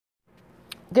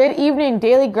Good evening,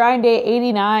 Daily Grind Day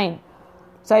 89.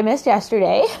 So I missed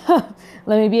yesterday.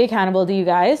 Let me be accountable to you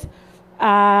guys.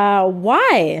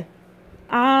 Why?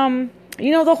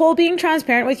 The whole being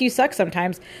transparent with you sucks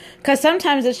sometimes. Because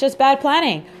sometimes it's just bad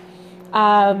planning.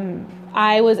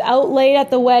 I was out late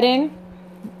at the wedding.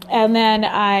 And then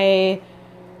I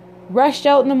rushed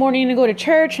out in the morning to go to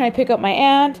church. And I pick up my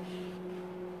aunt.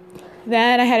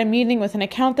 Then I had a meeting with an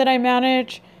account that I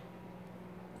manage.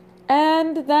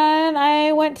 And then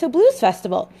I went to Blues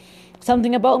Festival.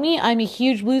 Something about me, I'm a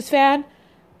huge blues fan.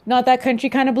 Not that country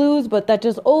kind of blues, but that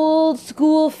just old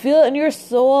school, feel it in your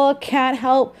soul, can't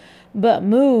help but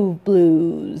move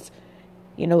blues.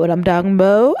 You know what I'm talking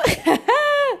about?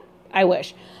 I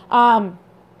wish. And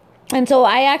so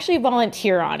I actually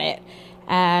volunteer on it.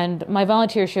 And my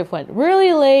volunteer shift went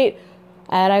really late.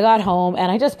 And I got home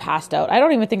and I just passed out. I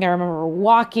don't even think I remember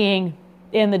walking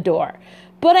in the door.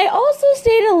 But I also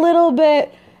stayed a little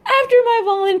bit after my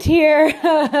volunteer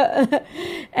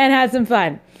and had some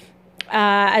fun.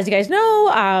 As you guys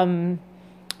know, I'm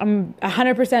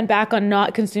 100% back on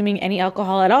not consuming any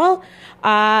alcohol at all.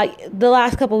 The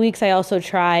last couple weeks, I also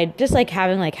tried just like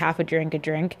having like half a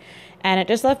drink, and it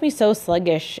just left me so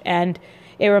sluggish. And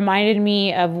it reminded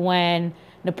me of when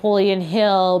Napoleon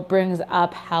Hill brings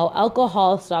up how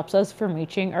alcohol stops us from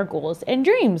reaching our goals and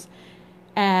dreams.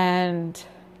 And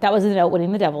that was in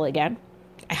Outwitting the Devil again.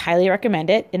 I highly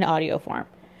recommend it in audio form.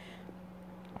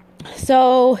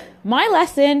 So my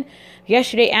lesson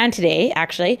yesterday and today,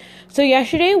 actually. So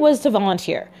yesterday was to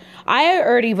volunteer. I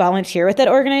already volunteer with that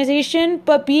organization,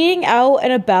 but being out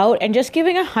and about and just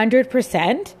giving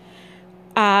 100%,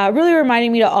 really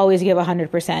reminding me to always give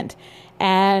 100%.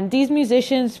 And these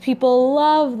musicians, people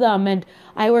love them. And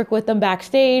I work with them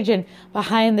backstage and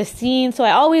behind the scenes. So I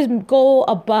always go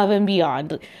above and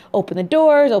beyond. Open the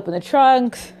doors, open the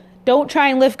trunks. Don't try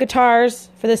and lift guitars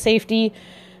for the safety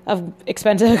of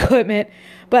expensive equipment.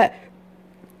 But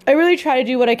I really try to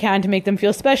do what I can to make them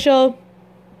feel special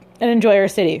and enjoy our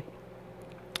city.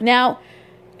 Now,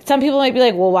 some people might be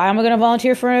like, well, why am I going to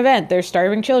volunteer for an event? There's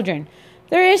starving children.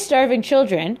 There is starving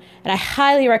children. And I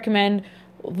highly recommend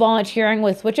volunteering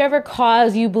with whichever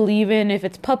cause you believe in. If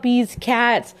it's puppies,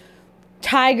 cats,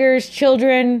 tigers,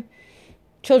 children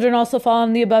also fall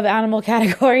in the above animal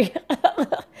category.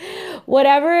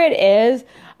 Whatever it is,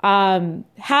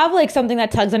 have like something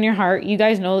that tugs on your heart. You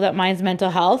guys know that mine's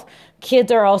mental health.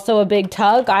 Kids are also a big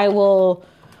tug. You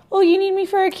need me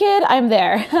for a kid? I'm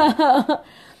there.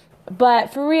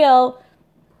 But for real,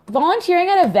 volunteering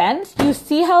at events, you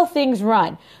see how things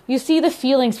run. You see the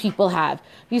feelings people have.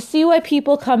 You see why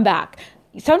people come back.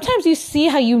 Sometimes you see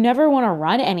how you never want to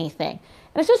run anything.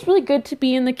 And it's just really good to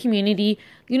be in the community.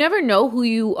 You never know who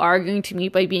you are going to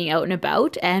meet by being out and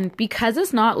about. And because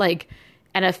it's not like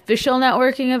an official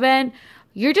networking event,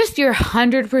 you're just your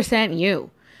 100%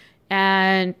 you.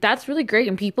 And that's really great.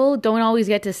 And people don't always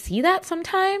get to see that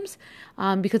sometimes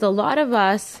because a lot of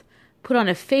us put on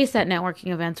a face at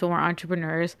networking events when we're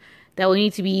entrepreneurs that we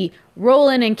need to be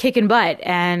rolling and kicking butt.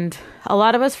 And a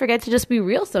lot of us forget to just be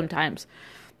real sometimes.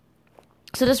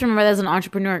 So just remember that as an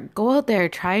entrepreneur, go out there,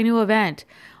 try a new event.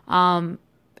 And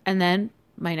then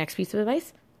my next piece of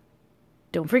advice,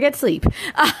 don't forget sleep.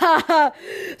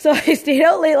 So I stayed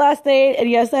out late last night and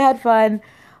yes, I had fun.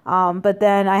 But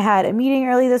then I had a meeting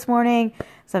early this morning,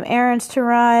 some errands to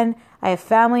run. I have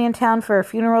family in town for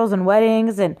funerals and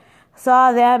weddings and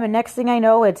saw them. And next thing I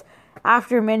know, it's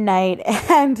after midnight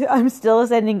and I'm still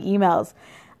sending emails.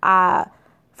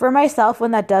 For myself,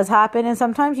 when that does happen, and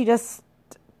sometimes you just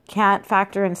can't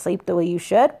factor in sleep the way you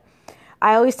should,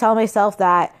 I always tell myself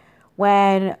that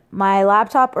when my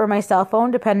laptop or my cell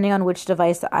phone, depending on which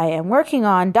device I am working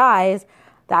on, dies,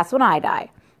 that's when I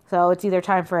die. So it's either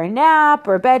time for a nap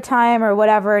or bedtime or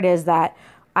whatever it is that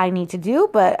I need to do,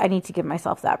 but I need to give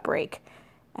myself that break.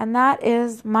 And that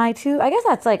is my I guess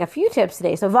that's like a few tips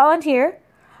today. So volunteer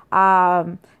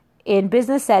in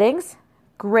business settings,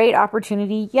 great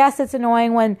opportunity. Yes, it's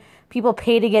annoying when people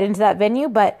pay to get into that venue,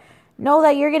 but know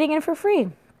that you're getting in for free.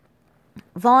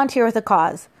 Volunteer with a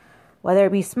cause, whether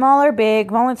it be small or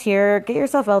big, volunteer, get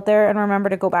yourself out there and remember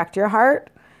to go back to your heart.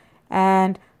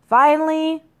 And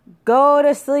finally, go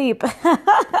to sleep.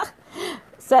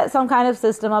 Set some kind of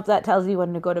system up that tells you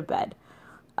when to go to bed.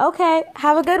 Okay,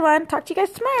 have a good one. Talk to you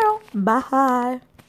guys tomorrow. Bye.